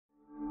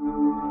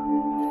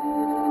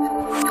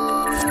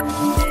Hello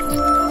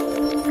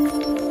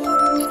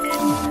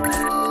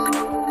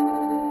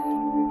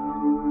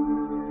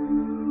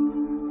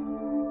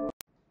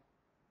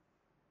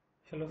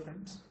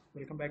friends,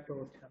 welcome back to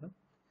our channel.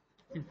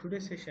 In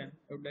today's session,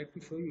 I would like to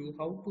show you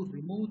how to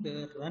remove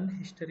the run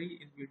history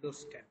in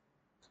Windows 10.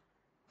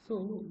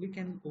 So we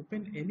can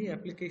open any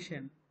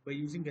application by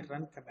using a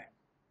run command.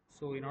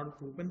 So in order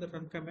to open the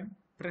run command,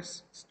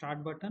 press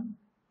start button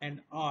and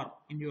R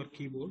in your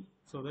keyboard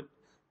so that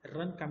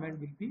run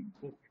command will be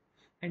open.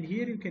 And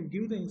here you can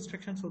give the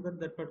instruction so that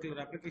that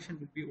particular application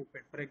will be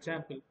open. For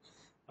example,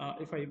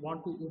 if I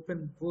want to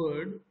open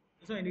Word,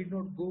 so I need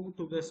not go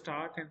to the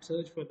start and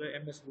search for the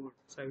MS Word.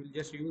 So I will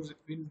just use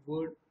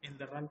WinWord in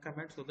the run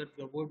command so that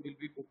the Word will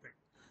be open.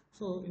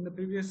 So in the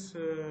previous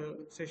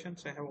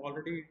sessions, I have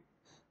already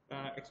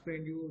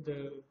explained you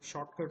the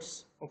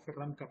shortcuts of a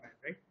run command,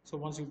 right? So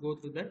once you go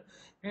through that,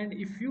 and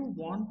if you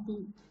want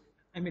to,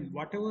 I mean,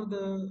 whatever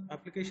the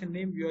application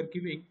name you are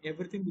giving,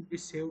 everything will be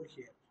saved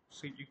here.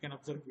 So you can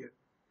observe here.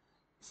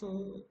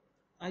 So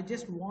I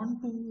just want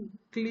to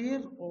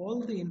clear all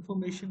the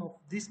information of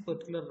this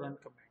particular run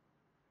command.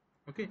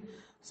 Okay,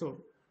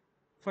 so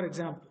for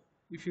example,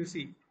 if you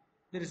see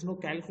there is no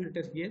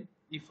calculator here.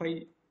 If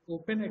I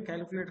open a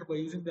calculator by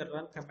using the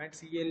run command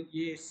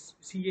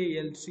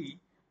CALC,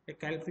 a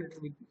calculator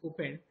will be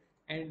opened,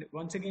 and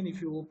once again if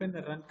you open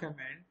the run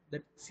command,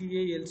 that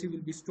CALC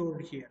will be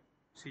stored here.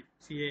 See,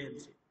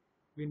 CALC,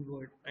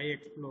 WinWord,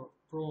 iExplore,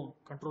 Chrome,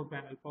 Control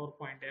Panel,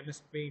 PowerPoint,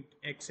 MS Paint,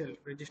 Excel,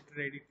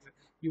 Registry Editor,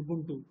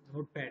 Ubuntu,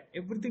 Notepad,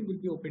 everything will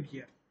be opened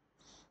here,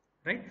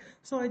 right?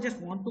 So I just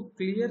want to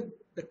clear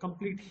the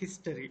complete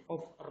history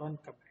of run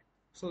command.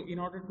 So in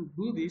order to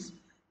do this,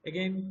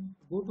 again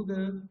go to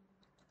the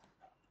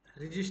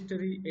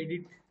registry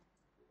edit,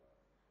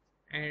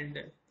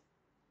 and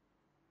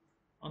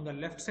on the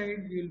left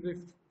side you will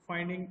be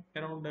finding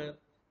around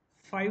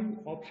 5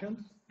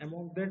 options.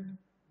 Among that,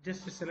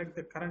 just select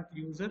the current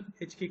user,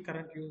 HK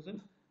current user.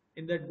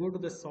 In that, go to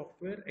the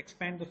software,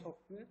 expand the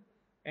software,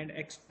 and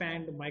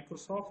expand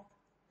Microsoft,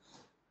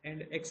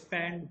 and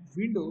expand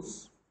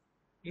Windows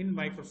in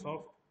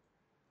Microsoft,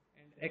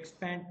 and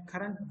expand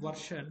current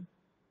version,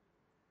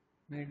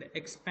 and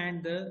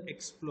expand the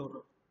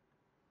Explorer.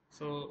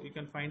 So you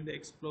can find the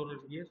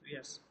Explorer here.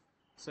 Yes,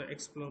 so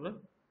Explorer,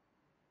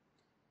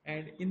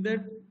 and in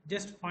that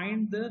just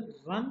find the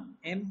run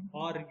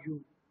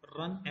mru.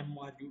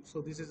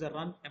 So this is a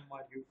run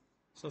mru,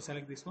 so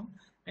select this one,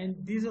 and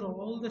these are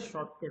all the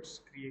shortcuts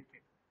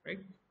created,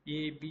 right?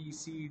 A, B,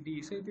 C,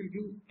 D. So it will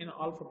give in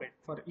alphabet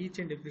for each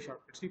and every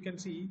shortcut. So you can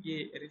see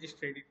A,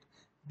 register edit,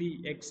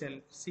 B,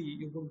 Excel,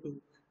 C, Ubuntu,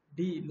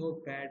 D,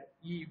 Notepad,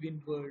 E,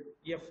 WinWord,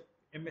 F,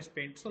 MS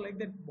Paint. So like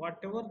that,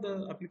 whatever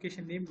the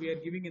application name we are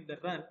giving in the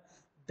run,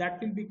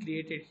 that will be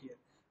created here.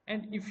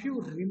 And if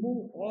you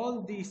remove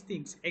all these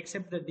things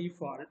except the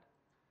default,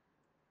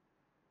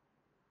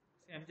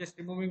 see, I'm just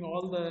removing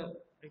all the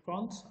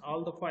icons,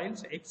 all the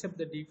files except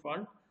the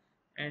default,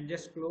 and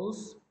just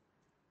close,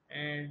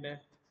 and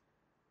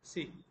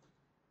see,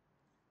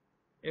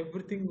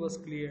 everything was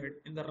cleared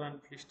in the run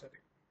history.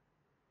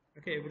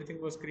 Okay, everything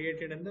was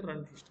created in the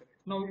run history.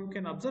 Now you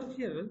can observe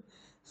here.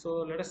 So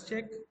let us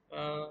check.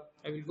 I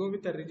will go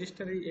with the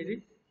registry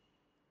edit,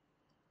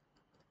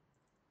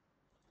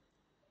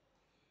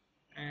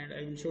 and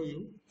I will show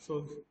you.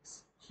 So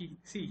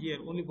see here,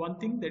 only one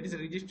thing, that is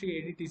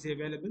registry edit is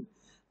available.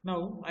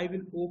 Now I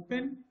will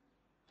open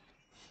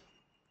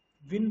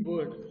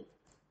WinWord.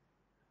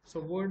 So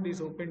Word is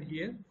opened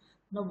here.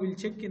 Now we'll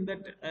check in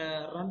that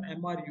run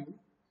MRU.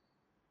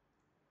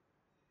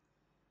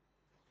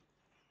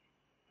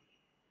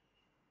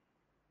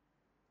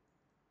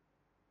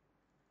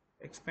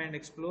 Expand,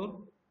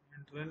 explore,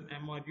 and run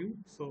MRU.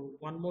 So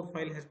one more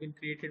file has been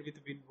created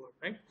with WinWord,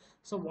 right?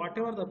 So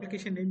whatever the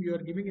application name you are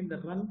giving in the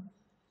run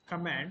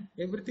command,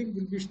 everything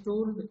will be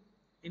stored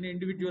in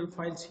individual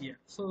files here.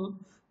 So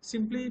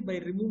simply by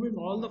removing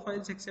all the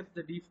files except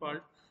the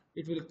default,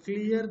 it will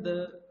clear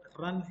the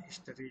run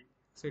history.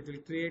 So it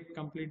will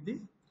complete the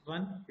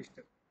run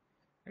history,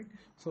 right?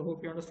 So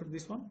hope you understood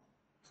this one.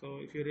 So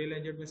if you really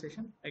enjoyed my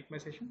session, like my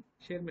session,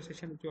 share my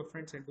session with your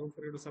friends, and don't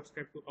forget to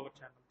subscribe to our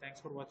channel.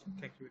 Thanks for watching.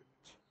 Thank you very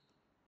much.